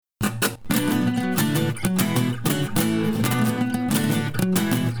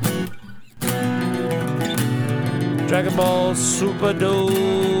Dragon Ball Super Dude.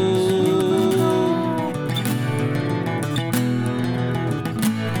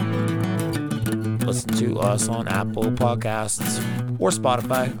 Listen to us on Apple Podcasts or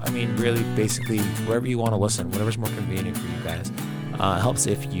Spotify. I mean, really, basically, wherever you want to listen, whatever's more convenient for you guys. It helps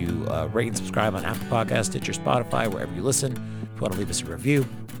if you rate and subscribe on Apple Podcasts, Stitcher, Spotify, wherever you listen. If you want to leave us a review,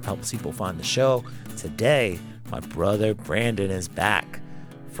 helps people find the show. Today, my brother Brandon is back.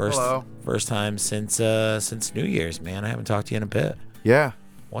 First time since New Year's, man. I haven't talked to you in a bit. Yeah.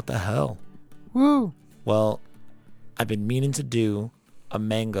 What the hell? Woo. Well, I've been meaning to do a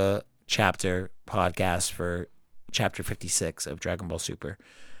manga chapter podcast for chapter 56 of Dragon Ball Super.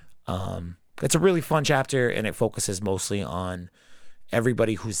 It's a really fun chapter, and it focuses mostly on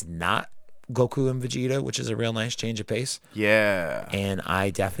everybody who's not Goku and Vegeta, which is a real nice change of pace. Yeah. And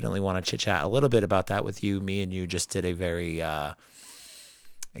I definitely want to chit-chat a little bit about that with you. Me and you just did a very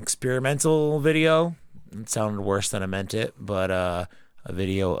experimental video. It sounded worse than I meant it, but a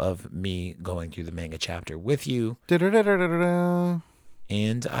video of me going through the manga chapter with you.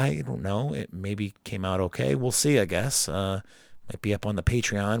 And I don't know, it maybe came out okay. We'll see, I guess. Might be up on the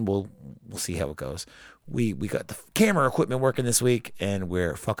Patreon. We'll see how it goes. We got the camera equipment working this week, and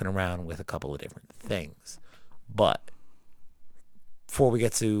we're fucking around with a couple of different things. But before we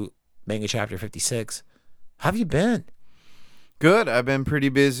get to manga chapter 56, how have you been? Good. I've been pretty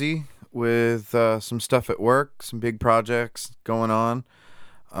busy with some stuff at work, some big projects going on.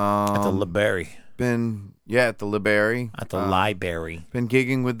 At the library. At the library. At the library. Been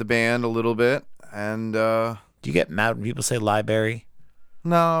gigging with the band a little bit, and do you get mad when people say library?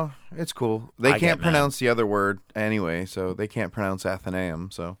 No, it's cool. They I can't pronounce the other word anyway, so they can't pronounce Athenaeum.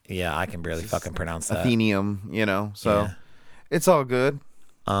 So yeah, I can barely fucking pronounce that. Athenium, so yeah. It's all good.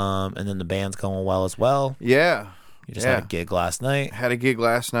 And then the band's going well as well. Yeah. You just had a gig last night. Had a gig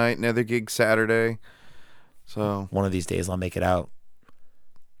last night, another gig Saturday. So one of these days I'll make it out.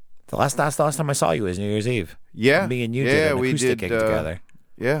 That's the last time I saw you was New Year's Eve. Yeah. Me and you did an acoustic gig together.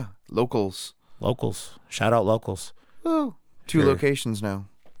 Yeah. Locals. Shout out locals. Woo. Two locations now.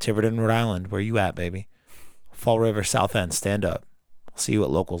 Tiverton, Rhode Island. Where you at, baby? Fall River, South End. Stand up. I'll see you at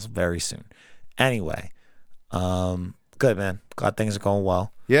locals very soon. Anyway, good, man. Glad things are going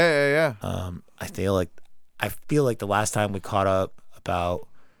well. Yeah. I feel like the last time we caught up about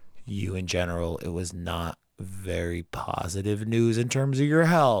you in general, it was not very positive news in terms of your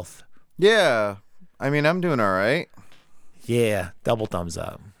health. Yeah. I mean, I'm doing all right. Yeah. Double thumbs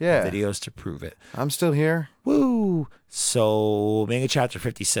up. Yeah. Videos to prove it. I'm still here. Woo. So, manga chapter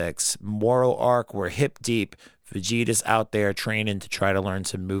 56, Moro arc, we're hip deep. Vegeta's out there training to try to learn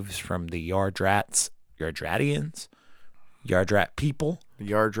some moves from the Yardrat people. The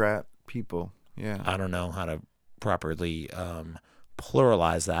Yardrat people. Yeah. I don't know how to properly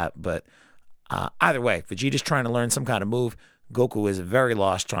pluralize that, but either way, Vegeta's trying to learn some kind of move. Goku is very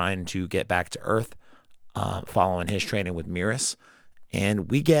lost trying to get back to Earth, following his training with Miras. And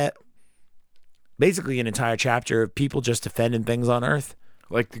we get basically an entire chapter of people just defending things on Earth.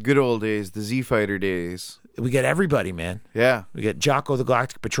 Like the good old days, the Z-Fighter days. We get everybody, man. Yeah. We get Jocko the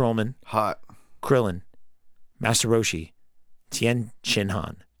Galactic Patrolman. Hot. Krillin. Master Roshi. Tien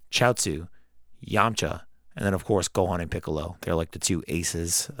Shinhan. Chaozu. Yamcha. And then, of course, Gohan and Piccolo. They're like the two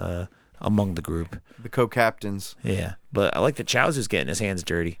aces among the group. The co-captains. Yeah. But I like that Chaozu's getting his hands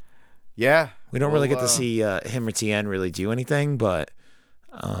dirty. Yeah. We don't really get to see him or Tien really do anything, but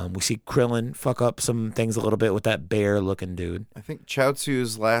we see Krillin fuck up some things a little bit with that bear-looking dude. I think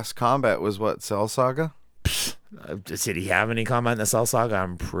Chaozu's last combat was, Cell Saga? Did he have any combat in the Cell Saga?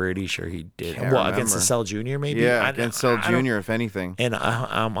 I'm pretty sure he did. Against the Cell Jr. maybe? Yeah, against Cell Jr. if anything. And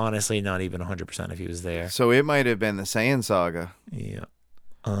I'm honestly not even 100% if he was there. So it might have been the Saiyan Saga. Yeah.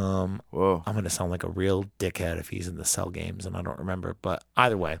 Whoa. I'm going to sound like a real dickhead if he's in the Cell games and I don't remember. But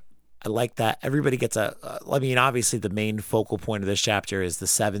either way, I like that. Everybody gets obviously the main focal point of this chapter is the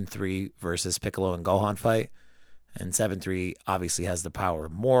 7-3 versus Piccolo and Gohan fight. And 7-3 obviously has the power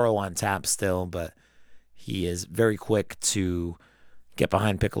of Moro on tap still, but he is very quick to get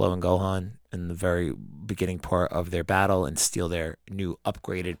behind Piccolo and Gohan in the very beginning part of their battle and steal their new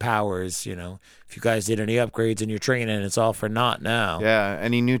upgraded powers. You know, if you guys did any upgrades in your training, it's all for naught now. Yeah,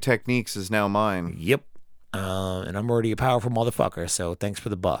 any new techniques is now mine. Yep. And I'm already a powerful motherfucker, so thanks for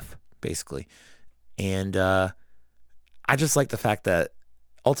the buff, basically. And I just like the fact that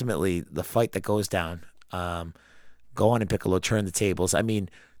ultimately the fight that goes down, Gohan and Piccolo turn the tables. I mean,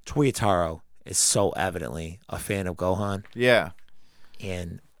 Toyotaro is so evidently a fan of Gohan. Yeah.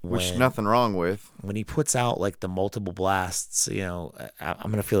 And which nothing wrong with. When he puts out like the multiple blasts, you know,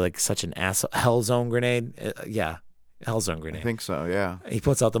 I'm going to feel like such an asshole. Hellzone grenade. Yeah. Hellzone grenade. I think so, yeah. He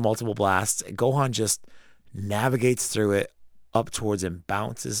puts out the multiple blasts. Gohan just navigates through it up towards and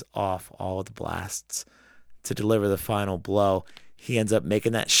bounces off all of the blasts to deliver the final blow. He ends up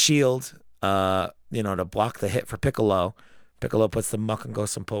making that shield, to block the hit for Piccolo. Piccolo puts the Makengo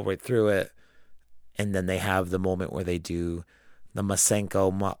Senpo right through it. And then they have the moment where they do the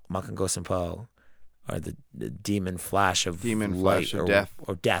Masenko Makengo Senpo, or the demon flash of light or death.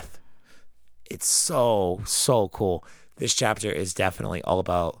 Or death. It's so, so cool. This chapter is definitely all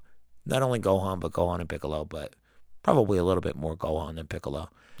about not only Gohan, but Gohan and Piccolo, but probably a little bit more Gohan than Piccolo.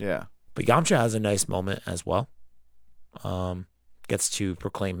 Yeah. But Yamcha has a nice moment as well. Gets to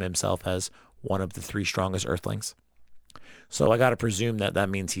proclaim himself as one of the 3 strongest Earthlings. So I got to presume that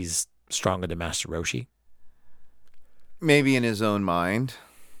means he's stronger than Master Roshi. Maybe in his own mind.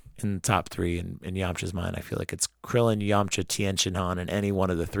 In the top 3 in Yamcha's mind, I feel like it's Krillin, Yamcha, Tien Shinhan, and any one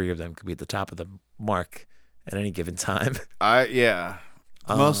of the 3 of them could be at the top of the mark at any given time.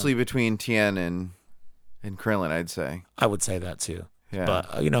 Mostly between Tien and Krillin, I'd say. I would say that too. Yeah. But,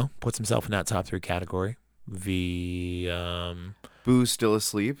 puts himself in that top 3 category. Boo's still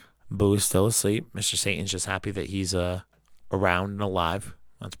asleep. Boo is still asleep. Mr. Satan's just happy that he's around and alive.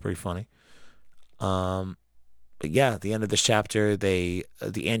 That's pretty funny. But yeah, at the end of this chapter, the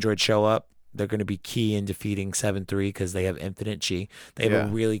androids show up. They're going to be key in defeating 7-3 because they have infinite chi. They have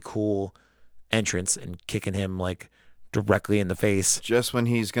a really cool entrance and kicking him like directly in the face. Just when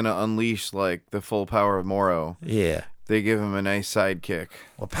he's going to unleash like the full power of Moro. Yeah. They give him a nice sidekick.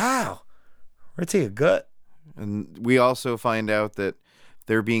 Well, pal, we're going to take a gut. And we also find out that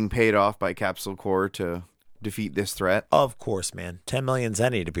they're being paid off by Capsule Corps to defeat this threat. Of course, man. 10 million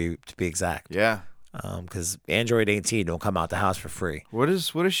zenny to be exact. Yeah. Because Android 18 don't come out the house for free. What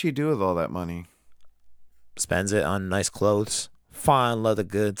does she do with all that money? Spends it on nice clothes, fine leather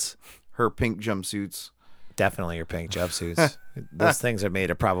goods. Her pink jumpsuits. Definitely your pink jumpsuits. Those things are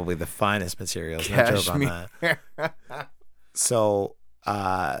made of probably the finest materials. No joke on that. So,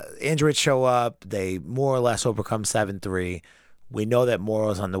 androids show up. They more or less overcome 7-3. We know that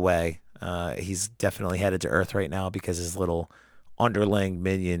Moro's on the way. He's definitely headed to Earth right now because his little underling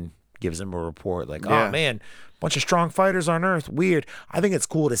minion gives him a report like, oh man, bunch of strong fighters on Earth. Weird. I think it's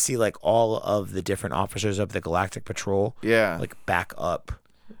cool to see like all of the different officers of the Galactic Patrol like back up.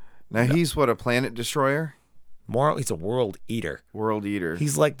 Now he's what, a planet destroyer? Moro, he's a world eater. World eater.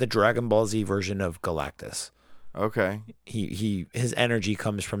 He's like the Dragon Ball Z version of Galactus. Okay. His energy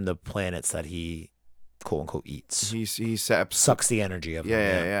comes from the planets that he quote unquote eats. He sucks the energy of them.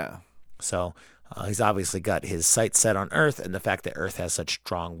 Yeah. So he's obviously got his sights set on Earth, and the fact that Earth has such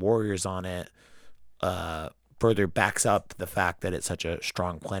strong warriors on it further backs up the fact that it's such a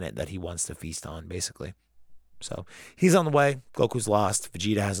strong planet that he wants to feast on, basically. So he's on the way. Goku's lost.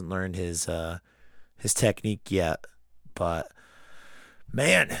 Vegeta hasn't learned his technique yet, but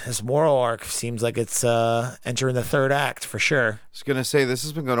man, this Moro arc seems like it's entering the 3rd act for sure. I was gonna say this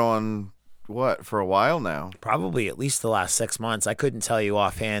has been going on for a while now? Probably at least the last 6 months. I couldn't tell you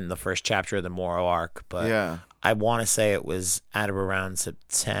offhand the first chapter of the Moro arc, but I want to say it was at around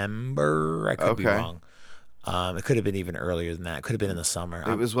September. I could be wrong. It could have been even earlier than that. It could have been in the summer.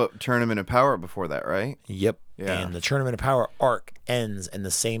 It was what, Tournament of Power before that, right? Yep. Yeah. And the Tournament of Power arc ends in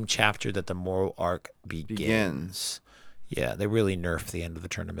the same chapter that the Moro arc begins. Yeah, they really nerfed the end of the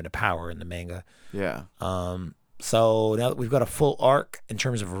Tournament of Power in the manga. Yeah. So now that we've got a full arc in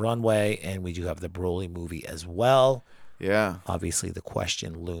terms of runway, and we do have the Broly movie as well. Yeah. Obviously, the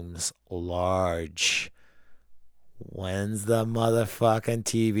question looms large. When's the motherfucking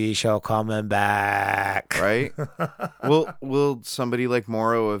TV show coming back? Right? Will somebody like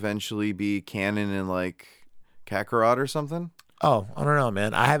Moro eventually be canon in like Kakarot or something? Oh, I don't know,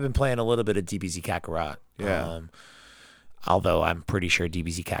 man. I have been playing a little bit of DBZ Kakarot. Yeah. Although I'm pretty sure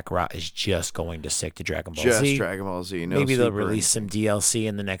DBZ Kakarot is just going to stick to Dragon Ball Z. Just Dragon Ball Z. No Maybe they'll Super. release some DLC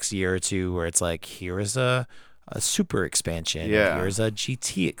in the next year or two where it's like, here is a Super expansion. Yeah. Here's a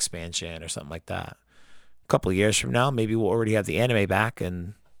GT expansion or something like that. A couple of years from now, maybe we'll already have the anime back,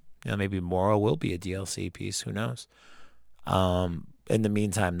 and maybe Moro will be a DLC piece. Who knows? In the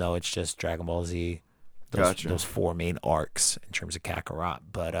meantime, though, it's just Dragon Ball Z. Those 4 main arcs in terms of Kakarot.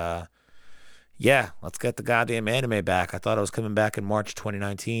 But yeah, let's get the goddamn anime back. I thought it was coming back in March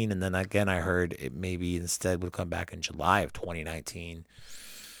 2019, and then again I heard it maybe instead would come back in July of 2019.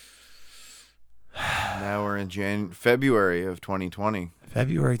 Now we're in February of 2020.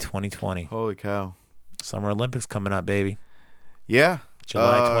 February 2020. Holy cow. Summer Olympics coming up, baby. Yeah.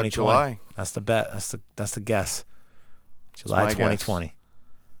 July 2020. July. That's the bet. That's the guess. July 2020. Guess.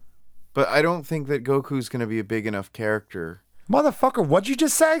 But I don't think that Goku's going to be a big enough character. Motherfucker, what'd you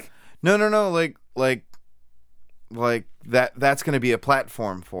just say? No. Like that's going to be a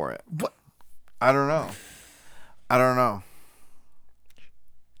platform for it. What? I don't know. I don't know.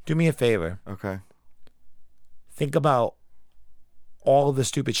 Do me a favor. Okay. Think about all the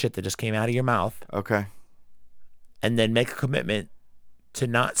stupid shit that just came out of your mouth, Okay. and then make a commitment to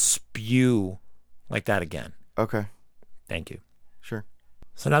not spew like that again. Okay. Thank you. Sure.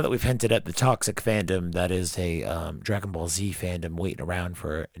 So now that we've hinted at the toxic fandom that is a Dragon Ball Z fandom waiting around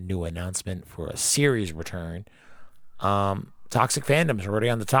for a new announcement for a series return, toxic fandoms are already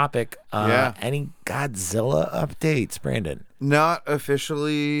on the topic. Yeah. Any Godzilla updates, Brandon? Not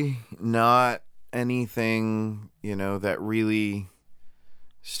officially, not anything, that really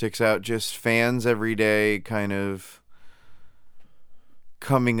sticks out. Just fans every day kind of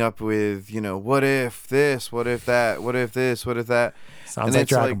coming up with, what if this, what if that, what if this, what if that. Sounds And like it's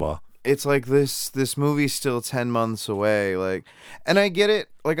Dragon Ball. It's like this movie's still 10 months away. And I get it.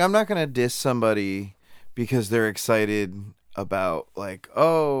 I'm not going to diss somebody because they're excited about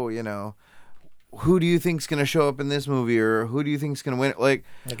who do you think's going to show up in this movie, or who do you think's going to win it? Like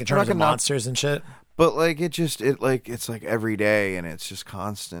in terms of monsters and shit. But it's like every day, and it's just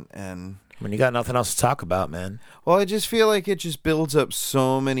constant. And When you got nothing else to talk about, man. well, I just feel like it just builds up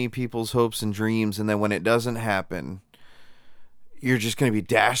so many people's hopes and dreams, and then when it doesn't happen, you're just going to be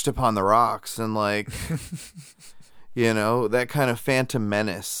dashed upon the rocks, and that kind of Phantom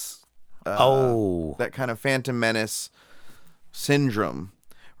Menace. That kind of Phantom Menace syndrome,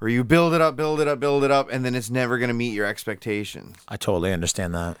 where you build it up, and then it's never going to meet your expectations. I totally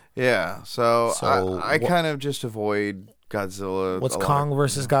understand that. Yeah, so I kind of just avoid Godzilla. What's Kong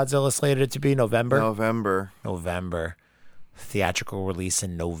versus Godzilla slated to be? November? November. Theatrical release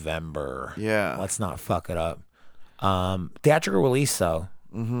in November. Yeah. Let's not fuck it up. Theatrical release, though.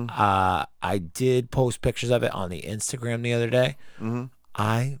 Mm-hmm. I did post pictures of it on the Instagram the other day. Mm-hmm.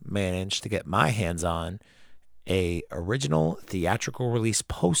 I managed to get my hands on a original theatrical release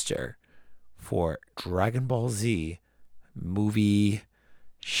poster for Dragon Ball Z movie.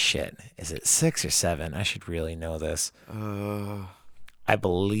 Shit, is it 6 or 7? I should really know this. I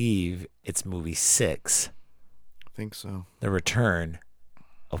believe it's movie 6. I think so. The Return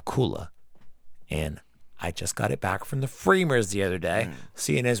of Kula. And I just got it back from the framers the other day.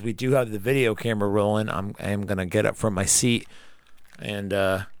 Seeing as we do have the video camera rolling, I am going to get up from my seat and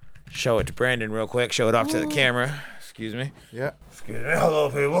show it to Brandon real quick. Show it off to the camera. Excuse me. Yeah. Excuse me. Hello,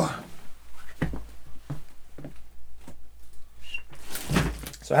 people.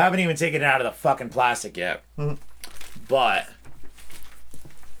 So I haven't even taken it out of the fucking plastic yet. But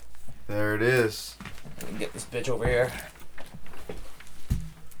There it is. let me get this bitch over here.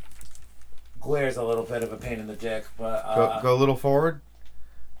 Glare's a little bit of a pain in the dick, but Go a little forward.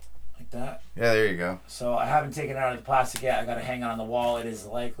 like that. Yeah, there you go. So I haven't taken it out of the plastic yet. I got to hang it on the wall. It is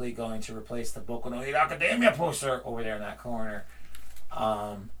likely going to replace the Boku no Hero Academia poster over there in that corner.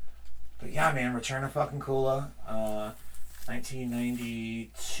 But yeah, man, Return of fucking Kula.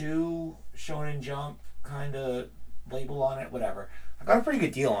 1992 Shonen Jump kind of label on it, whatever. I got a pretty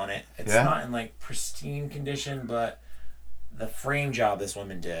good deal on it. It's not in pristine condition, but the frame job this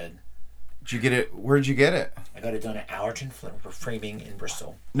woman did. Did you get it? Where'd you get it? I got it done at Allerton Framing in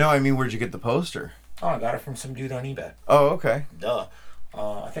Bristol. No, I mean, where'd you get the poster? Oh, I got it from some dude on eBay. Oh, okay. Duh.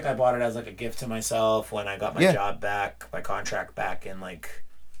 I think I bought it as a gift to myself when I got my job back, my contract back in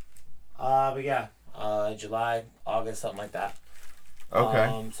July, August, something like that.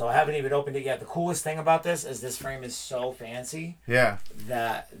 Okay. So I haven't even opened it yet. The coolest thing about this is this frame is so fancy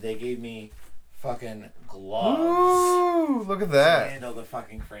that they gave me fucking gloves. Ooh, look at that. To handle the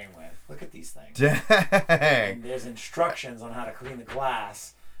fucking frame with. Look at these things. Dang. And there's instructions on how to clean the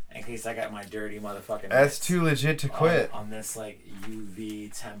glass in case I got my dirty motherfucking That's mitts too legit to quit. on this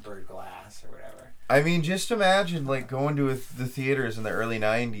UV tempered glass or whatever. I mean, just imagine going to the theaters in the early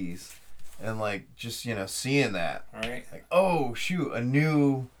 90s and just seeing that. Right? Oh shoot, a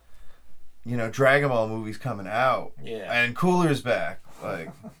new Dragon Ball movie's coming out. Yeah. And Cooler's back.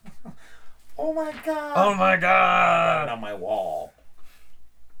 Oh my god. Oh my I got god. it on my wall.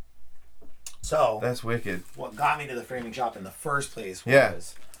 So That's wicked. what got me to the framing shop in the first place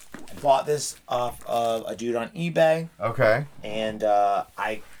was I bought this off of a dude on eBay, Okay. and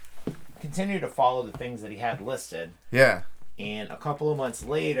I continued to follow the things that he had listed. Yeah. And a couple of months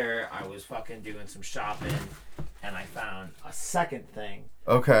later, I was fucking doing some shopping, and I found a second thing.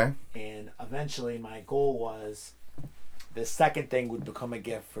 Okay. And eventually, my goal was the second thing would become a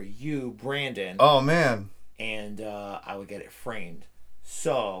gift for you, Brandon. Oh man. And I would get it framed.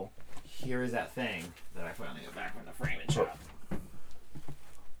 So here is that thing that I finally got back from the framing shop.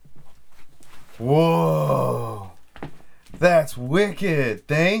 Whoa. That's wicked.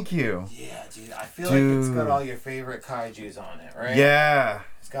 Thank you. Yeah, dude. I feel like it's got all your favorite kaijus on it, right? Yeah.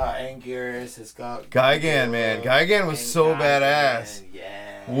 It's got Anguirus. It's got Gigan, man. Gigan was so badass.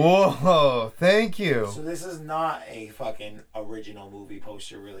 Yeah. Whoa. Thank you. So this is not a fucking original movie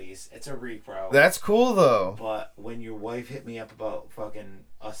poster release. It's a repro. That's cool, though. But when your wife hit me up about fucking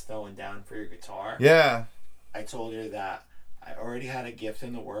us throwing down for your guitar, yeah, I told her that I already had a gift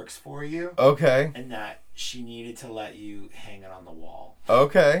in the works for you. Okay. And that she needed to let you hang it on the wall.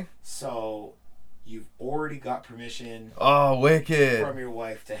 Okay. So you've already got permission. Oh, wicked. From your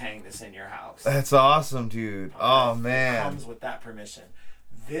wife to hang this in your house. That's awesome, dude. Oh, man. It comes with that permission.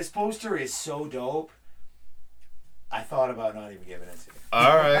 This poster is so dope. I thought about not even giving it to you.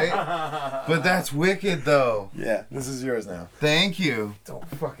 All right. But that's wicked, though. Yeah, this is yours now. Thank you. Don't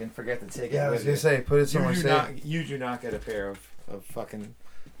fucking forget to take it. Yeah, I was going to say, put it somewhere safe. You do not get a pair of fucking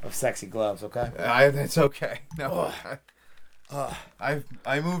sexy gloves, okay? That's okay. No.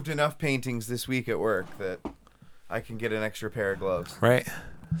 I moved enough paintings this week at work that I can get an extra pair of gloves. Right.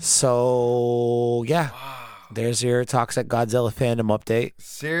 So, yeah. Wow. There's your Toxic Godzilla fandom update.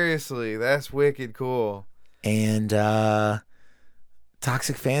 Seriously, that's wicked cool. And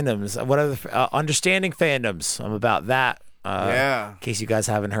toxic fandoms. What are the understanding fandoms? I'm about that. Yeah. In case you guys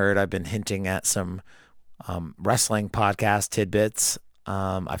haven't heard, I've been hinting at some wrestling podcast tidbits.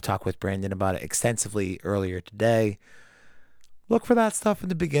 I've talked with Brandon about it extensively earlier today. Look for that stuff in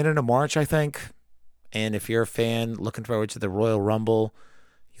the beginning of March, I think. And if you're a fan looking forward to the Royal Rumble,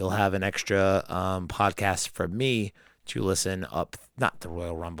 you'll have an extra podcast from me to listen up. Not the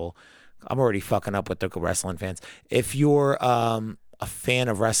Royal Rumble. I'm already fucking up with the wrestling fans. If you're a fan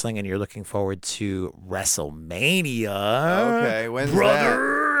of wrestling and you're looking forward to WrestleMania, okay, when's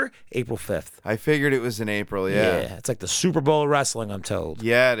brother, that? April 5th. I figured it was in April. Yeah, it's like the Super Bowl of wrestling, I'm told.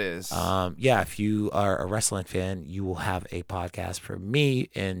 Yeah, it is. If you are a wrestling fan, you will have a podcast for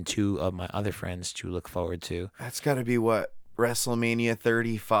me and two of my other friends to look forward to. That's got to be what, WrestleMania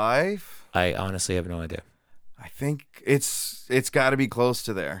 35? I honestly have no idea. I think it's got to be close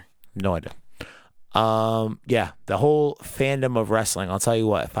to there. No idea. The whole fandom of wrestling. I'll tell you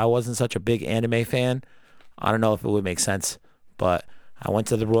what, if I wasn't such a big anime fan, I don't know if it would make sense, but I went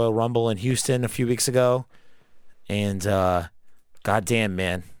to the Royal Rumble in Houston a few weeks ago, and goddamn,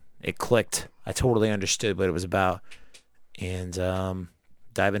 man, it clicked. I totally understood what it was about, and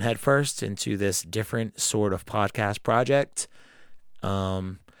diving headfirst into this different sort of podcast project.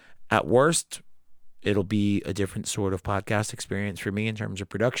 At worst, it'll be a different sort of podcast experience for me in terms of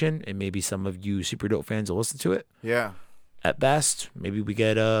production, and maybe some of you Super Dope fans will listen to it. Yeah. At best, maybe we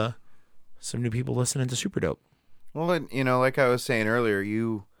get some new people listening to Super Dope. Well, like I was saying earlier,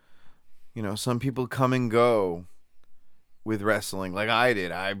 you know, some people come and go with wrestling, like I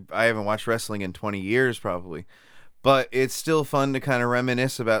did. I haven't watched wrestling in 20 years probably, but it's still fun to kind of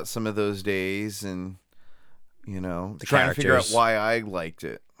reminisce about some of those days and, try and figure out why I liked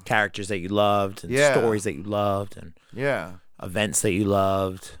it. Characters that you loved and stories that you loved and events that you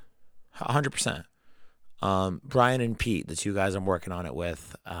loved. 100%. Brian and Pete, the two guys I'm working on it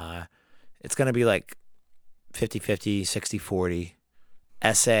with, it's going to be like 50-50, 60-40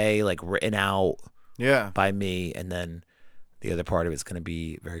 essay, like written out by me, and then the other part of it's going to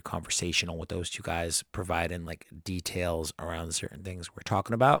be very conversational with those two guys providing like details around certain things we're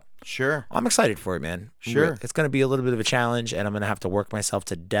talking about. Sure. I'm excited for it, man. Sure. It's going to be a little bit of a challenge, and I'm going to have to work myself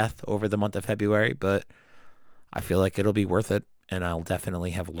to death over the month of February, but I feel like it'll be worth it, and I'll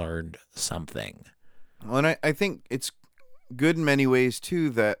definitely have learned something. Well, and I think it's good in many ways,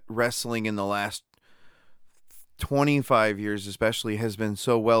 too, that wrestling in the last 25 years especially has been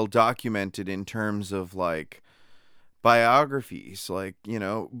so well documented in terms of like biographies, like,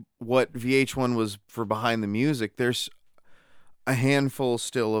 what VH1 was for Behind the Music. There's a handful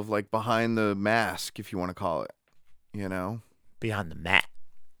still of like Behind the Mask, if you want to call it, Beyond the mat.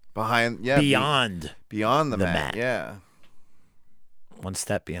 Beyond the mat. Yeah. One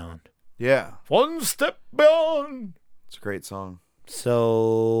step beyond. Yeah. One step beyond. It's a great song.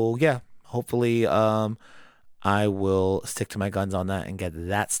 So, hopefully I will stick to my guns on that and get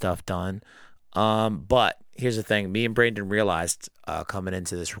that stuff done. But here's the thing. Me and Brandon realized coming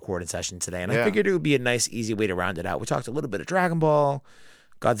into this recording session today, and I figured it would be a nice, easy way to round it out. We talked a little bit of Dragon Ball,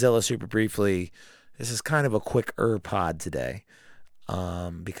 Godzilla super briefly. This is kind of a quicker pod today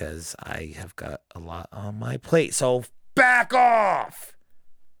because I have got a lot on my plate. So back off!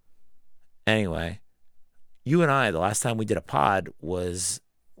 Anyway, you and I, the last time we did a pod was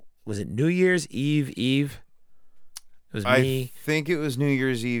it New Year's Eve? It was me. I think it was New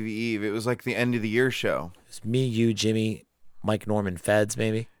Year's Eve. It was like the end of the year show. It was me, you, Jimmy, Mike Norman, Feds,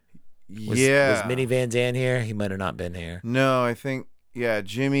 maybe. Was Minivan Dan here? He might have not been here. No, I think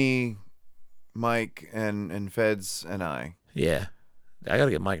Jimmy, Mike, and Feds and I. Yeah. I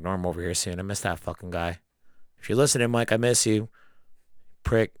gotta get Mike Norm over here soon. I miss that fucking guy. If you're listening, Mike, I miss you.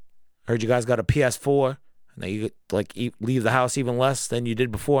 Prick. Heard you guys got a PS4. And that you leave the house even less than you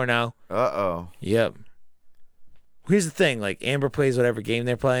did before now. Uh-oh. Yep. Here's the thing, like Amber plays whatever game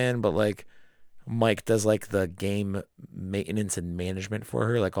they're playing, but like Mike does like the game maintenance and management for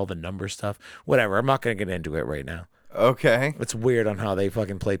her, like all the number stuff. Whatever. I'm not gonna get into it right now. Okay. It's weird on how they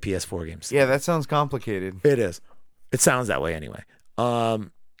fucking play PS4 games. Yeah, that sounds complicated. It is. It sounds that way anyway.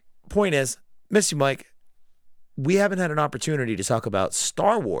 Point is, miss you, Mike. We haven't had an opportunity to talk about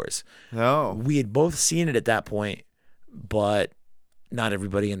Star Wars. No. We had both seen it at that point, but not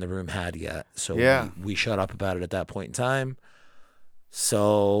everybody in the room had yet. So we shut up about it at that point in time.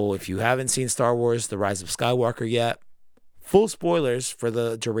 So if you haven't seen Star Wars, The Rise of Skywalker yet, full spoilers for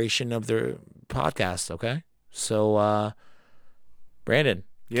the duration of the podcast, okay? So, Brandon,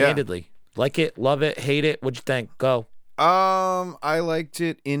 candidly, like it, love it, hate it, what'd you think? Go. I liked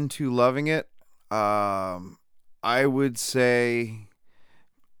it into loving it. I would say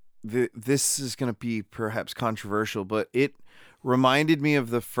this is going to be perhaps controversial, but it reminded me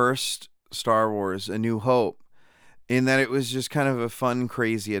of the first Star Wars, A New Hope, in that it was just kind of a fun,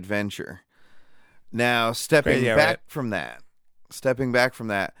 crazy adventure. Now, stepping back from that,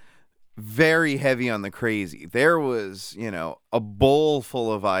 very heavy on the crazy. There was, a bowl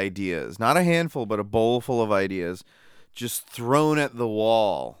full of ideas, not a handful, but a bowl full of ideas just thrown at the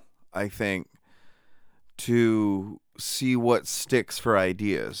wall, I think, to see what sticks for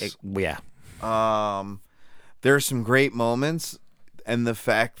ideas. There's some great moments, and the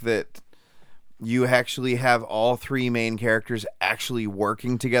fact that you actually have all three main characters actually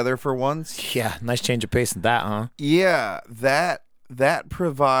working together for once. Yeah, nice change of pace in that, huh? Yeah, that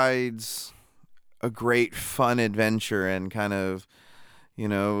provides a great fun adventure and kind of,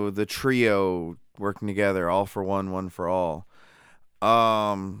 the trio working together, all for one for all.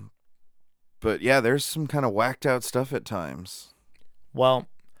 But yeah, there's some kind of whacked out stuff at times. Well,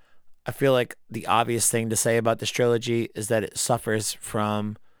 I feel like the obvious thing to say about this trilogy is that it suffers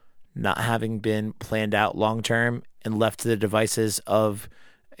from not having been planned out long term and left to the devices of,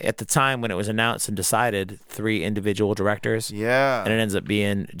 at the time when it was announced and decided, 3 individual directors. Yeah. And it ends up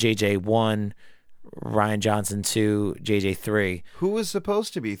being JJ 1, Ryan Johnson 2, JJ 3. Who was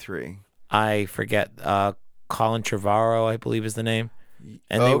supposed to be 3? I forget. Colin Trevorrow, I believe is the name.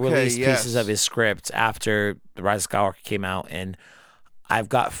 And they released pieces of his script after The Rise of Skywalker came out. And I've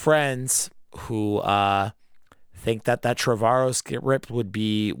got friends who think that Trevorrow script would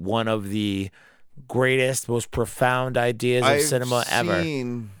be one of the greatest, most profound ideas of cinema ever. I've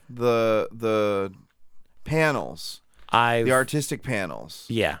seen the panels, the artistic panels.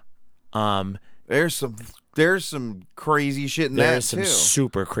 Yeah. There's some crazy shit in that too. There's some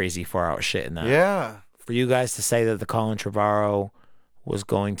super crazy far out shit in that. Yeah. For you guys to say that the Colin Trevorrow was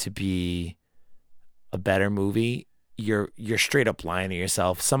going to be a better movie, you're straight up lying to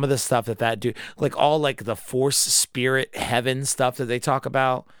yourself. Some of the stuff that dude, like all like the Force, spirit, heaven stuff that they talk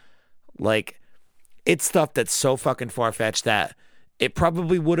about, like it's stuff that's so fucking far fetched that it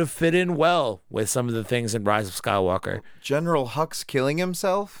probably would have fit in well with some of the things in Rise of Skywalker. General Hux killing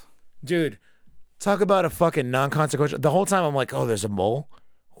himself, dude. Talk about a fucking non-consequential. The whole time I'm like, oh, there's a mole.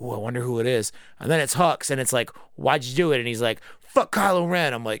 Oh, I wonder who it is. And then it's Hux, and it's like, why'd you do it? And he's like, fuck Kylo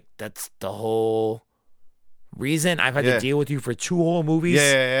Ren. I'm like, that's the whole reason I've had to deal with you for 2 whole movies.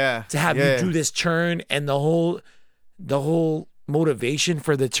 To have you do this turn, and the whole motivation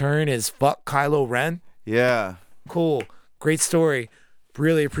for the turn is fuck Kylo Ren. Yeah. Cool. Great story.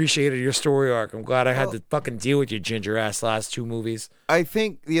 Really appreciated your story arc. I'm glad I had to fucking deal with your ginger ass last 2 movies. I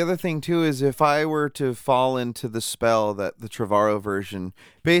think the other thing too is if I were to fall into the spell that the Trevorrow version,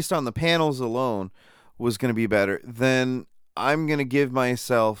 based on the panels alone, was going to be better, then I'm going to give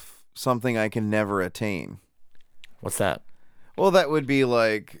myself something I can never attain. What's that? Well, that would be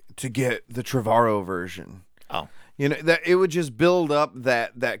like to get the Trevorrow version. Oh. That it would just build up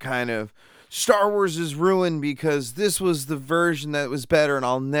that kind of Star Wars is ruined because this was the version that was better and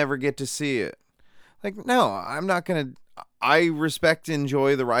I'll never get to see it. Like, no, I'm not going to. I respect and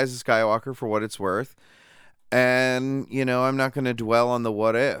enjoy The Rise of Skywalker for what it's worth. And, I'm not going to dwell on the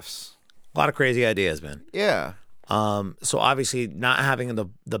what ifs. A lot of crazy ideas, man. Yeah. So obviously not having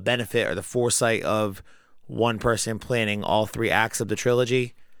the benefit or the foresight of one person planning all 3 acts of the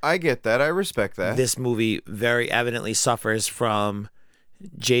trilogy. I get that. I respect that. This movie very evidently suffers from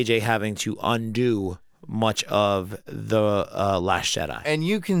JJ having to undo much of the Last Jedi. And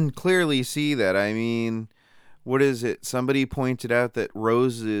you can clearly see that. I mean, what is it? Somebody pointed out that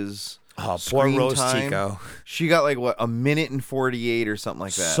Rose's Oh, poor screen Rose time. Tico. She got like what, 1:48 or something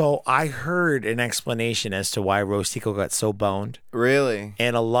like that. So I heard an explanation as to why Rose Tico got so boned. Really?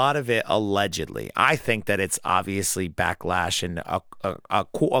 And a lot of it allegedly. I think that it's obviously backlash and a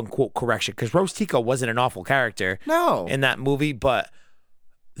quote unquote correction, because Rose Tico wasn't an awful character No. in that movie, but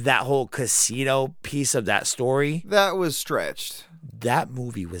that whole casino piece of that story, That was stretched. that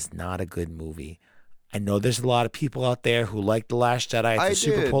movie was not a good movie. I know there's a lot of people out there who like The Last Jedi. It's a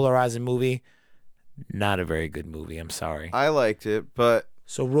super polarizing movie. Not a very good movie. I'm sorry. I liked it, but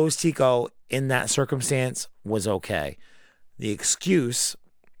So Rose Tico in that circumstance was okay. The excuse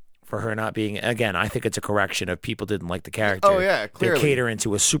for her not being, again, I think it's a correction of people didn't like the character. Oh, yeah, clearly. They're catering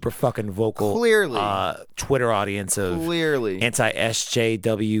to a super fucking vocal Twitter audience of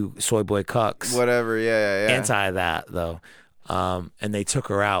anti-SJW soy boy cucks. whatever. Yeah. Anti that, though. And they took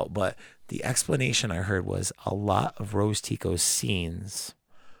her out. But the explanation I heard was a lot of Rose Tico's scenes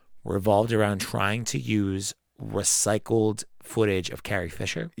revolved around trying to use recycled footage of Carrie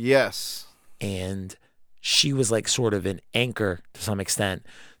Fisher. Yes. And she was like sort of an anchor to some extent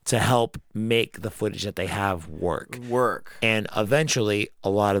to help make the footage that they have work. And eventually,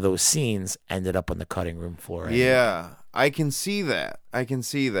 a lot of those scenes ended up on the cutting room floor. Anyway. Yeah, I can see that.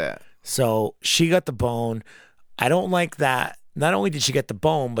 So she got the bone. I don't like that. Not only did she get the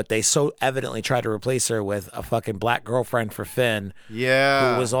bone, but they so evidently tried to replace her with a fucking black girlfriend for Finn.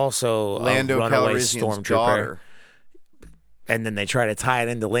 Yeah. Who was also Lando a runaway Calrissian's stormtrooper. daughter. And then they try to tie it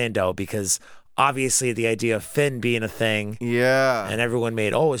into Lando because obviously the idea of Finn being a thing. Yeah. And everyone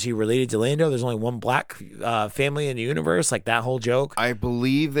made, is he related to Lando? There's only one black family in the universe. Like that whole joke. I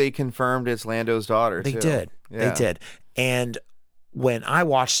believe they confirmed it's Lando's daughter, They too. did. Yeah. They did. And when I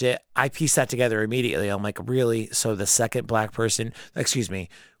watched it, I pieced that together immediately. I'm like, really? So the second black person,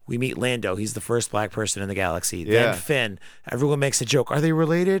 we meet Lando. He's the first black person in the galaxy. Yeah. Then Finn. Everyone makes a joke. Are they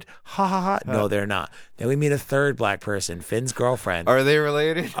related? Ha ha ha. No, they're not. Then we meet a third black person, Finn's girlfriend. Are they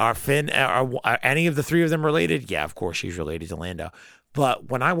related? Are any of the three of them related? Yeah, of course she's related to Lando. But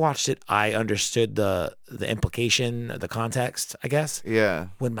when I watched it, I understood the implication, the context, I guess. Yeah.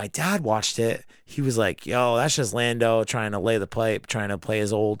 When my dad watched it, he was like, yo, that's just Lando trying to play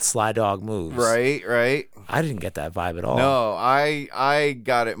his old sly dog moves. Right. I didn't get that vibe at all. No, I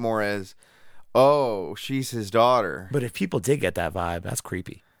got it more as, she's his daughter. But if people did get that vibe, that's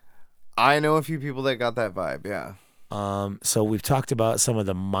creepy. I know a few people that got that vibe, yeah. So we've talked about some of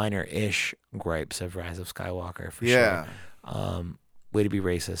the minor-ish gripes of Rise of Skywalker, for sure. Way to be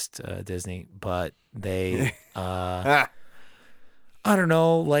racist, Disney. But they, I don't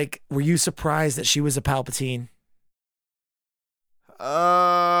know, like, were you surprised that she was a Palpatine?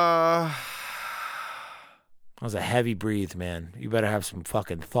 That was a heavy breathe, man. You better have some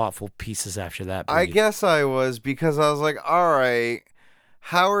fucking thoughtful pieces after that breathe. I guess I was, because I was like, all right,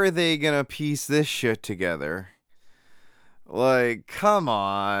 how are they going to piece this shit together? Like, come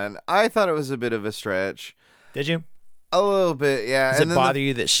on. I thought it was a bit of a stretch. Did you? A little bit, yeah. Does it bother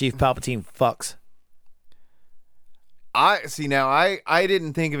you that Sheev Palpatine fucks? I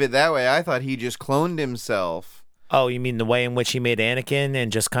didn't think of it that way. I thought he just cloned himself. Oh, you mean the way in which he made Anakin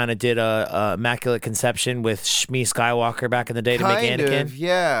and just kind of did a immaculate conception with Shmi Skywalker back in the day to make Anakin?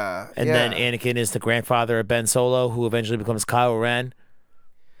 Yeah. And then Anakin is the grandfather of Ben Solo, who eventually becomes Kylo Ren.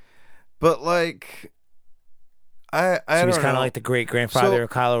 But like, I so he's kind of like the great grandfather of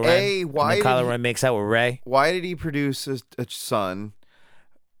Kylo Ren. Why and then Kylo Ren makes out with Rey. Why did he produce a son?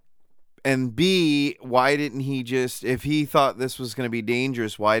 And B, why didn't he just, if he thought this was going to be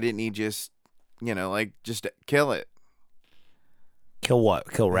dangerous, why didn't he just, just kill it? Kill what?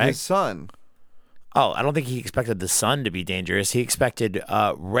 Kill Rey? His son. Oh, I don't think he expected the son to be dangerous. He expected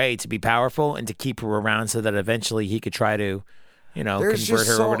Rey to be powerful and to keep her around so that eventually he could try to, convert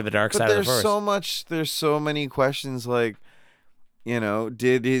her over to the dark side of the Force. There's so many questions like,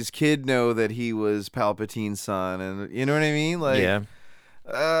 did his kid know that he was Palpatine's son? And you know what I mean? Like, yeah.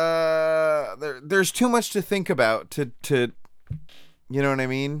 There's too much to think about to you know what I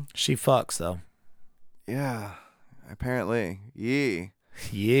mean? She fucks though. Yeah, apparently. Yeah.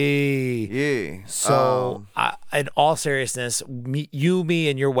 So, in all seriousness, me,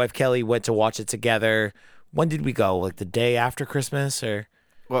 and your wife Kelly went to watch it together. When did we go? Like the day after Christmas, or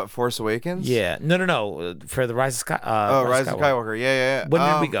what? Force Awakens? Yeah. No. For the Rise of Rise of Skywalker. Yeah. When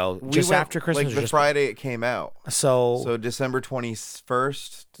did we go? Just after Christmas? Like the Friday it came out. So December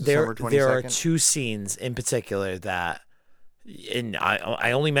 21st. December 22nd. There are 22nd. two scenes in particular that, and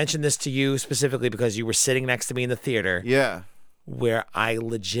I only mentioned this to you specifically because you were sitting next to me in the theater. Yeah. Where I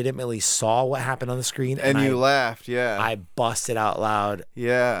legitimately saw what happened on the screen, and you laughed. Yeah. I busted out loud.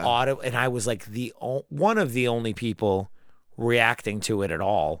 Yeah. And I was like one of the only people reacting to it at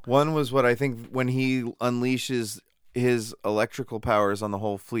all. One was what I think when he unleashes his electrical powers on the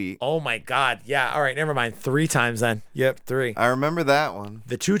whole fleet. Oh my God. Yeah. All right. Never mind. 3 times then. Yep. 3. I remember that one.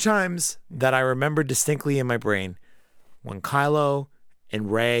 The 2 times that I remember distinctly in my brain, when Kylo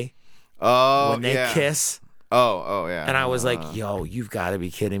and Rey, when they kiss. Oh, yeah. And I was like, yo, you've got to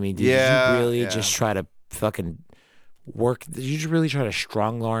be kidding me, dude. Yeah, Did you really just try to fucking work? Did you just really try to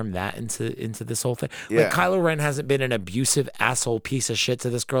strong arm that into this whole thing? Yeah. Like, Kylo Ren hasn't been an abusive asshole piece of shit to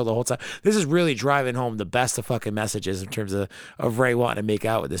this girl the whole time. This is really driving home the best of fucking messages in terms of Rey wanting to make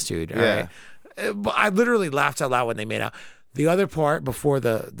out with this dude. All right. I literally laughed out loud when they made out. The other part before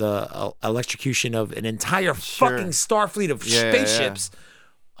the electrocution of an entire fucking Starfleet of spaceships.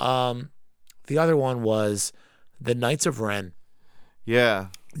 The other one was the Knights of Ren. Yeah.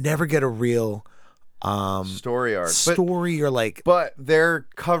 Never get a real story arc. But they're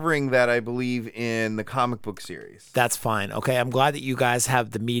covering that, I believe, in the comic book series. That's fine. Okay, I'm glad that you guys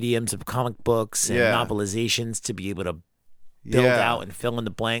have the mediums of comic books and novelizations to be able to build out and fill in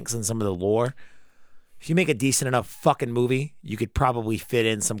the blanks and some of the lore. If you make a decent enough fucking movie, you could probably fit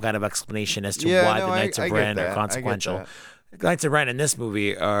in some kind of explanation as to why the Knights of Ren are consequential. The Knights of Ren in this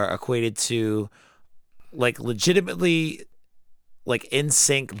movie are equated to like legitimately like in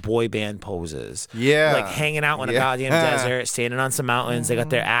sync boy band poses. Yeah. Like hanging out in a goddamn desert, standing on some mountains. They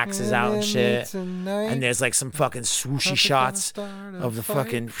got their axes out and shit. And there's like some fucking swooshy shots of the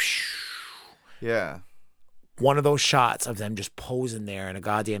fucking. Yeah. One of those shots of them just posing there in a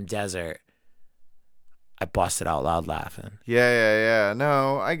goddamn desert. I busted out loud laughing. Yeah.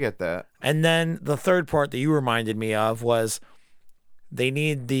 No, I get that. And then the third part that you reminded me of was they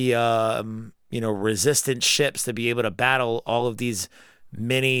need the resistant ships to be able to battle all of these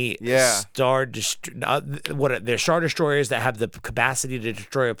mini they're Star Destroyers that have the capacity to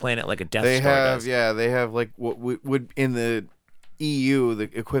destroy a planet like a Death Star does. Yeah, they have like what would in the EU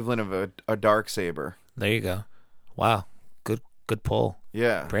the equivalent of a Darksaber. There you go. Wow. Good pull.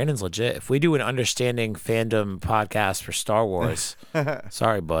 Yeah. Brandon's legit. If we do an understanding fandom podcast for Star Wars,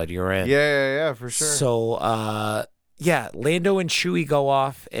 sorry, bud, you're in. Yeah, for sure. So, Lando and Chewie go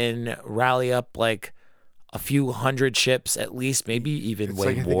off and rally up like a few hundred ships at least, maybe even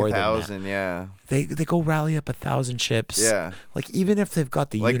way more than 1,000, that. Yeah. They go rally up 1,000 ships. Yeah. Like even if they've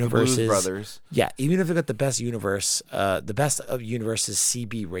got the like universes, the Blues Brothers. Yeah, even if they've got the best universe, the best of universes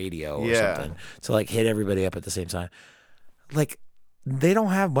CB radio or something to like hit everybody up at the same time. Like they don't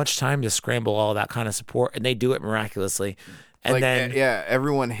have much time to scramble all that kind of support, and they do it miraculously. And then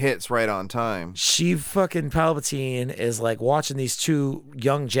everyone hits right on time. She fucking Palpatine is like watching these 2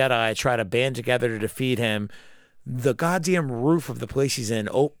 young Jedi try to band together to defeat him. The goddamn roof of the place he's in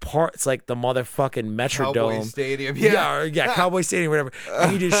parts like the motherfucking Metrodome. Cowboy Stadium. Yeah, Cowboy Stadium, whatever.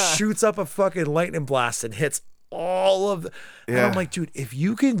 And he just shoots up a fucking lightning blast and hits all of the. And I'm like, dude, if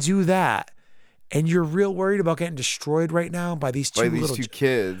you can do that. And you're real worried about getting destroyed right now by these two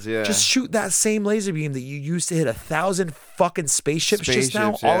kids, yeah. Just shoot that same laser beam that you used to hit 1,000 fucking spaceships just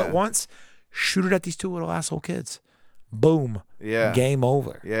now, all at once. Shoot it at these 2 little asshole kids. Boom. Yeah. Game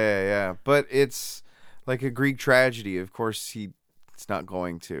over. Yeah. But it's like a Greek tragedy. Of course, it's not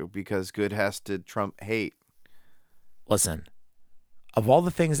going to, because good has to trump hate. Listen, of all the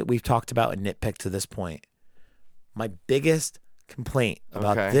things that we've talked about and nitpicked to this point, my biggest complaint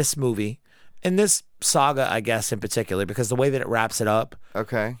about this movie. And this saga, I guess, in particular, because the way that it wraps it up,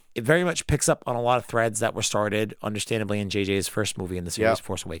 it very much picks up on a lot of threads that were started, understandably, in JJ's first movie in the series,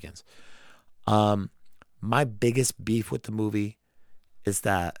 Force Awakens. My biggest beef with the movie is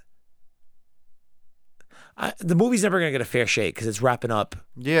that the movie's never going to get a fair shake because it's wrapping up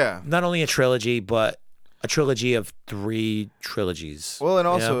not only a trilogy, but a trilogy of 3 trilogies. Well, and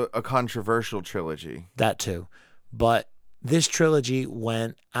also a controversial trilogy. That too. But this trilogy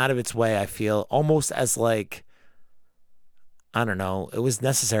went out of its way, I feel, almost as like, I don't know, it was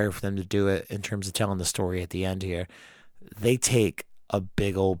necessary for them to do it in terms of telling the story at the end here. They take a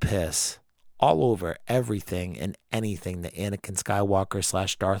big old piss all over everything and anything that Anakin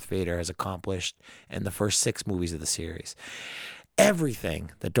Skywalker / Darth Vader has accomplished in the first 6 movies of the series. Everything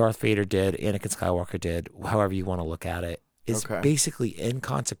that Darth Vader did, Anakin Skywalker did, however you want to look at it, is basically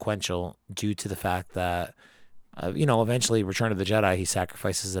inconsequential due to the fact that eventually Return of the Jedi, he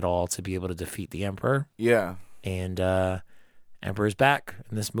sacrifices it all to be able to defeat the Emperor. Yeah. And Emperor's back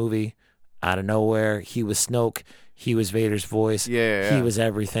in this movie. Out of nowhere, he was Snoke. He was Vader's voice. Yeah. He was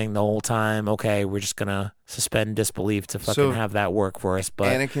everything the whole time. Okay, we're just going to suspend disbelief to fucking have that work for us.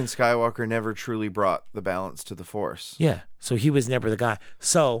 But Anakin Skywalker never truly brought the balance to the Force. Yeah. So he was never the guy.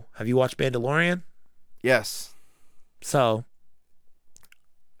 So, have you watched Mandalorian? Yes. So,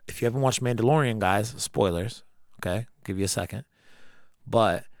 if you haven't watched Mandalorian, guys, spoilers. Okay, give you a second.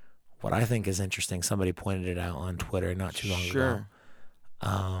 But what I think is interesting, somebody pointed it out on Twitter not too long ago.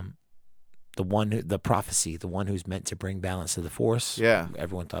 The prophecy, the one who's meant to bring balance to the Force. Yeah.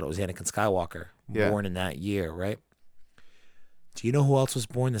 Everyone thought it was Anakin Skywalker, Yeah. born in that year, right? Do you know who else was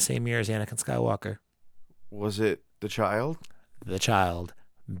born the same year as Anakin Skywalker? Was it the child? The child,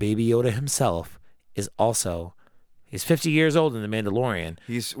 Baby Yoda himself, is also, he's 50 years old in The Mandalorian.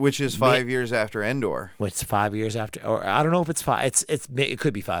 Which is 5 years after Endor. Which is 5 years after, or I don't know if it's 5. It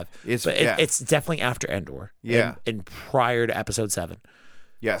could be 5. It's definitely after Endor. Yeah. And prior to Episode 7.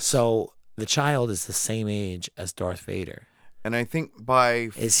 Yes. So the child is the same age as Darth Vader. And I think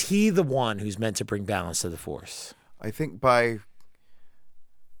is he the one who's meant to bring balance to the Force? I think by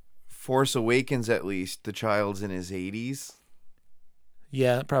Force Awakens, at least, the child's in his 80s.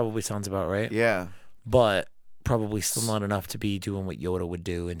 Yeah, that probably sounds about right. Yeah. But probably still not enough to be doing what Yoda would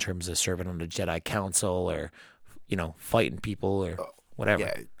do in terms of serving on the Jedi Council or, fighting people or whatever.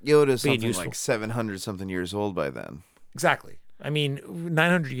 Yeah, Yoda's something useful. like 700-something years old by then. Exactly. I mean,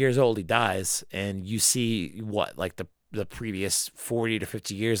 900 years old, he dies, and you see what, like the previous 40 to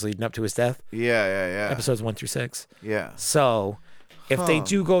 50 years leading up to his death? Yeah. Episodes 1 through 6. Yeah. So if they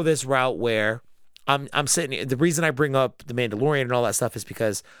do go this route where I'm sitting, the reason I bring up The Mandalorian and all that stuff is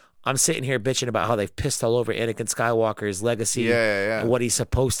because I'm sitting here bitching about how they've pissed all over Anakin Skywalker's legacy and what he's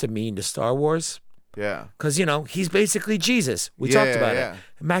supposed to mean to Star Wars. Yeah. Because, he's basically Jesus. We talked about it.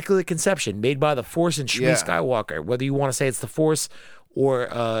 Immaculate Conception, made by the Force and Shmi Skywalker. Whether you want to say it's the Force or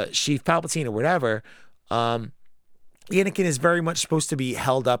Sheev Palpatine or whatever, Anakin is very much supposed to be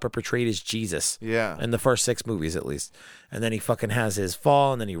held up or portrayed as Jesus. Yeah. In the first 6 movies, at least. And then he fucking has his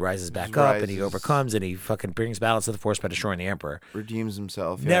fall, and then he rises back up, and he overcomes, and he fucking brings balance to the Force by destroying the Emperor. Redeems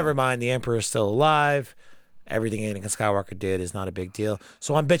himself. Yeah. Never mind, the Emperor is still alive. Everything Anakin Skywalker did is not a big deal.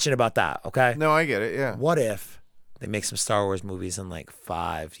 So I'm bitching about that, okay? No, I get it, yeah. What if they make some Star Wars movies in like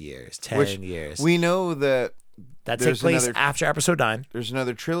 5 years, 10 years? We know that take place after Episode 9. There's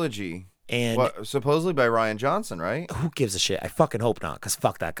another trilogy. And supposedly by Rian Johnson, right? Who gives a shit? I fucking hope not, because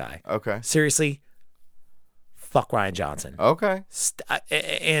fuck that guy. Okay. Seriously, fuck Rian Johnson. Okay.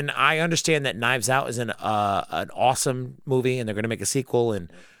 And I understand that Knives Out is an awesome movie, and they're going to make a sequel,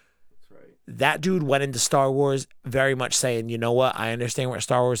 and that dude went into Star Wars very much saying, you know what, I understand what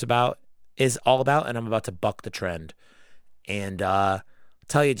Star Wars is all about, and I'm about to buck the trend. And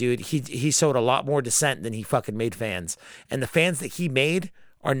tell you, dude, he showed a lot more dissent than he fucking made fans. And the fans that he made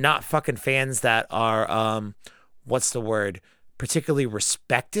are not fucking fans that are, what's the word, particularly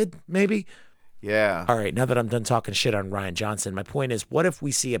respected, maybe? Yeah. All right, now that I'm done talking shit on Rian Johnson, my point is, what if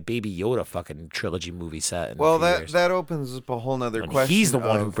we see a Baby Yoda fucking trilogy movie set in a few years? That opens up a whole nother question. He's the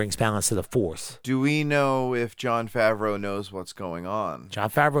one who brings balance to the Force. Do we know if Jon Favreau knows what's going on?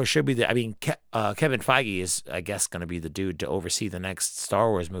 Jon Favreau should be Kevin Feige is, I guess, going to be the dude to oversee the next Star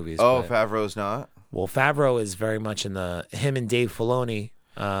Wars movies. Oh, Favreau's not? Well, Favreau is very much him and Dave Filoni.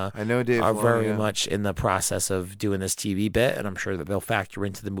 I know Dave are Filoni, very much in the process of doing this TV bit, and I'm sure that they'll factor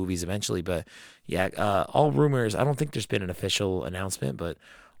into the movies eventually. But yeah, all rumors, I don't think there's been an official announcement, but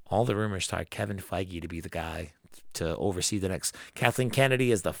all the rumors tie Kevin Feige to be the guy to oversee the next. Kathleen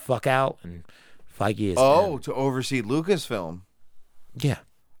Kennedy is the fuck out, and Feige is to oversee Lucasfilm. Yeah.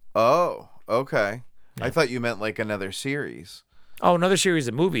 Oh, okay. Yeah. I thought you meant like another series. Oh, another series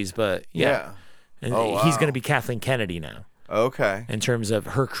of movies, but yeah. And he's going to be Kathleen Kennedy now. Okay. In terms of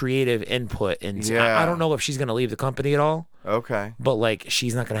her creative input. And I don't know if she's going to leave the company at all. Okay. But, like,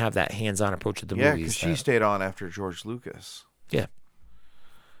 she's not going to have that hands-on approach to the movies. Yeah, because she stayed on after George Lucas. Yeah.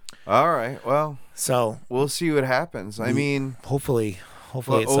 All right. Well, so we'll see what happens. I mean, hopefully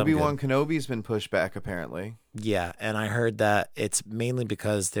it's Obi-Wan Kenobi's been pushed back, apparently. Yeah, and I heard that it's mainly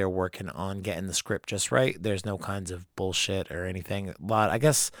because they're working on getting the script just right. There's no kinds of bullshit or anything. But I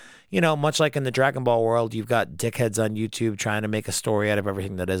guess, much like in the Dragon Ball world, you've got dickheads on YouTube trying to make a story out of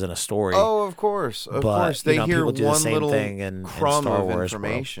everything that isn't a story. Oh, of course. Of course. They hear one little thing in crumb Star of Wars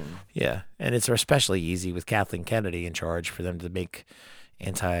information. World. Yeah, and it's especially easy with Kathleen Kennedy in charge for them to make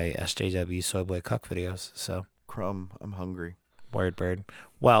anti-SJW soy boy cuck videos. So crumb, I'm hungry. Word bird.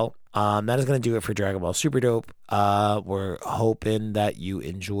 Well, that is going to do it for Dragon Ball Super Dope. We're hoping that you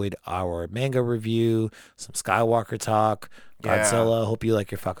enjoyed our manga review, some Skywalker talk, Godzilla. Hope you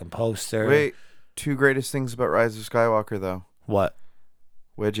like your fucking poster. Wait, 2 greatest things about Rise of Skywalker, though. What?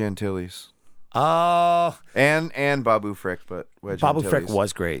 Wedge Antilles. Oh. And Babu Frick, but Wedge Babu Antilles. Frick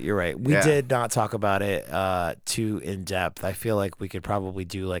was great. You're right. We did not talk about it too in depth. I feel like we could probably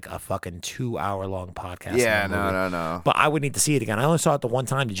do like a fucking 2-hour-long podcast. Yeah, no. But I would need to see it again. I only saw it the one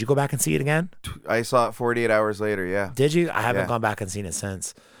time. Did you go back and see it again? I saw it 48 hours later, yeah. Did you? I haven't gone back and seen it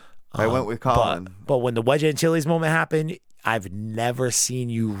since. I went with Colin. But when the Wedge Antilles moment happened, I've never seen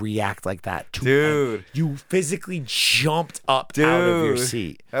you react like that. Dude. You physically jumped up out of your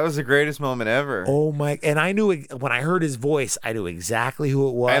seat. That was the greatest moment ever. Oh my. And I knew when I heard his voice, I knew exactly who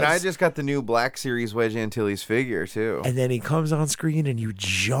it was. And I just got the new Black Series Wedge Antilles figure, too. And then he comes on screen and you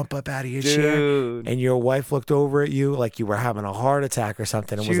jump up out of your chair. And your wife looked over at you like you were having a heart attack or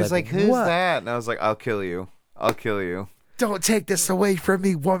something. And she was like, who's what? that? And I was like, I'll kill you. I'll kill you. Don't take this away from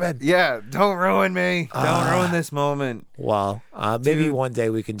me, woman. Yeah, don't ruin me. Don't ruin this moment. Well, maybe one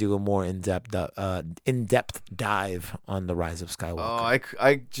day we can do a more in-depth dive on the Rise of Skywalker. Oh,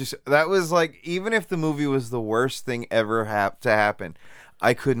 I just, that was like, even if the movie was the worst thing ever to happen,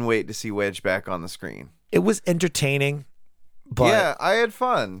 I couldn't wait to see Wedge back on the screen. It was entertaining, but yeah, I had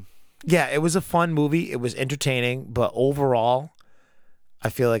fun. Yeah, it was a fun movie. It was entertaining, but overall, I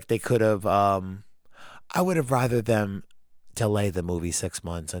feel like they could have. I would have rather them delay the movie 6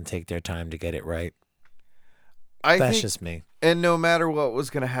 months and take their time to get it right. That's just me. And no matter what was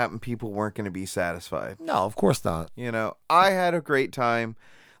going to happen, people weren't going to be satisfied. No, of course not. You know, I had a great time.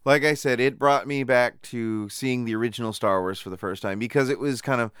 Like I said, it brought me back to seeing the original Star Wars for the first time because it was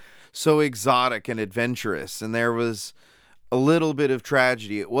kind of so exotic and adventurous. And there was a little bit of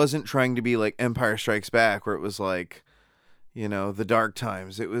tragedy. It wasn't trying to be like Empire Strikes Back where it was like, you know, the dark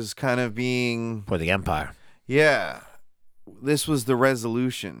times. It was kind of being... For the Empire. Yeah. This was the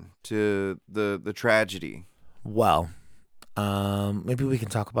resolution to the tragedy. Well, maybe we can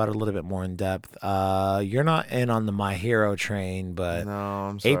talk about it a little bit more in depth. You're not in on the My Hero train, but no,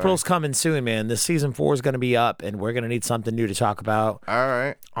 I'm sorry. April's coming soon, man. This season 4 is going to be up, and we're going to need something new to talk about. All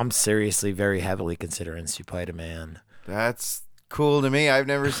right. I'm seriously very heavily considering Spider-Man. That's cool to me. I've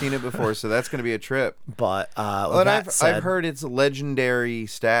never seen it before, so that's going to be a trip. But I've heard it's legendary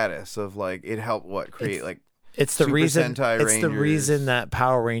status of like it helped create like. It's the Super reason. Sentai It's the Rangers. reason that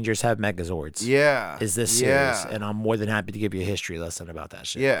Power Rangers have Megazords. Yeah, is this series, and I'm more than happy to give you a history lesson about that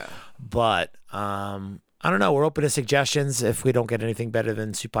shit. Yeah, but I don't know. We're open to suggestions if we don't get anything better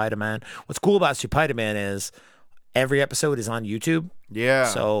than Spider-Man. What's cool about Spider-Man is every episode is on YouTube. Yeah.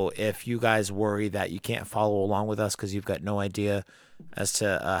 So if you guys worry that you can't follow along with us because you've got no idea as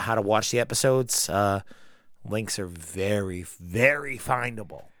to how to watch the episodes, links are very, very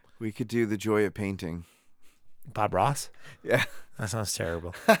findable. We could do the joy of painting. Bob Ross? Yeah. That sounds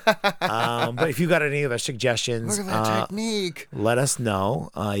terrible. But if you got any other suggestions, look at that technique. Let us know.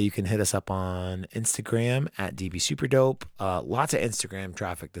 You can hit us up on Instagram at DBSuperDope. Lots of Instagram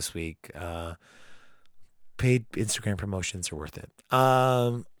traffic this week. Paid Instagram promotions are worth it.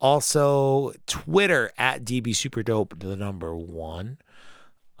 Also, Twitter at DBSuperDope, the number 1.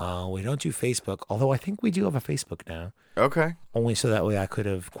 We don't do Facebook, although I think we do have a Facebook now. Okay. Only so that way I could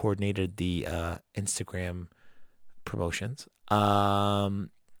have coordinated the Instagram promotions.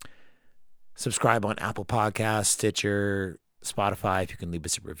 Subscribe on Apple Podcasts, Stitcher, Spotify. If you can leave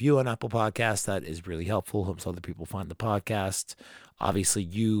us a review on Apple Podcasts, that is really helpful. Helps other people find the podcast. Obviously,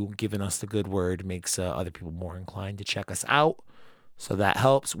 you giving us the good word makes other people more inclined to check us out. So that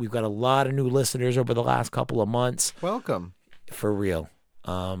helps. We've got a lot of new listeners over the last couple of months. Welcome. For real.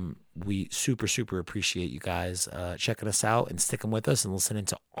 We super, super appreciate you guys checking us out and sticking with us and listening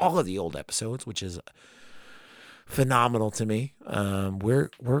to all of the old episodes, which is phenomenal to me. We're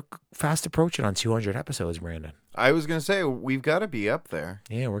fast approaching on 200 episodes, Brandon. I was gonna say we've got to be up there.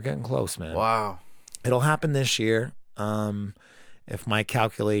 Yeah, we're getting close, man. Wow. It'll happen this year. If my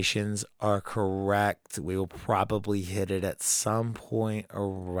calculations are correct, we will probably hit it at some point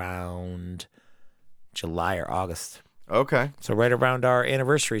around July or August. Okay. So right around our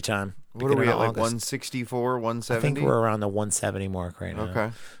anniversary time. What are we at, like August. 164, 170? I think we're around the 170 mark right now.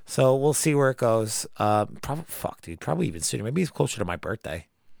 Okay. So we'll see where it goes. Probably even sooner. Maybe it's closer to my birthday.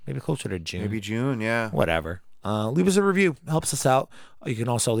 Maybe closer to June. Maybe June, yeah. Whatever. Leave us a review. Helps us out. You can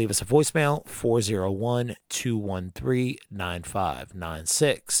also leave us a voicemail,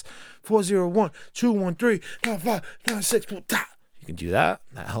 401-213-9596. 401-213-9596. You can do that.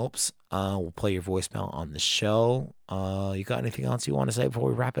 That helps. We'll play your voicemail on the show. You got anything else you want to say before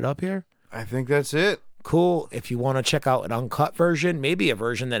we wrap it up here? I think that's it. Cool. If you want to check out an uncut version, maybe a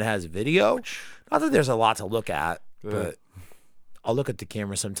version that has video. Not that there's a lot to look at, but I'll look at the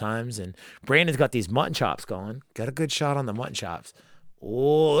camera sometimes. And Brandon's got these mutton chops going. Got a good shot on the mutton chops.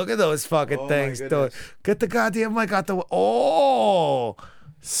 Oh, look at those fucking things. Get the goddamn mic out the... Oh,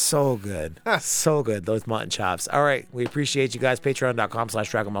 so good. So good, those mutton chops. All right, we appreciate you guys.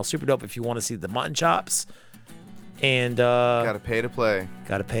 Patreon.com/DragonBallSuperDope if you want to see the mutton chops. And gotta pay to play.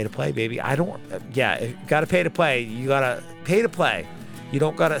 Gotta pay to play, baby. Gotta pay to play. You gotta pay to play. You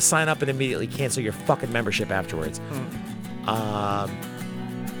don't gotta sign up and immediately cancel your fucking membership afterwards.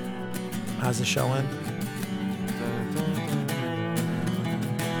 How's the show end?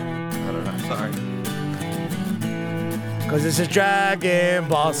 I don't know. Sorry. Cause this is Dragon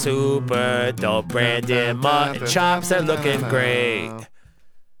Ball Super. Dope Brandon mutton chops are looking great.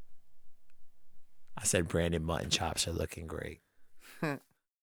 I said Brandon mutton chops are looking great.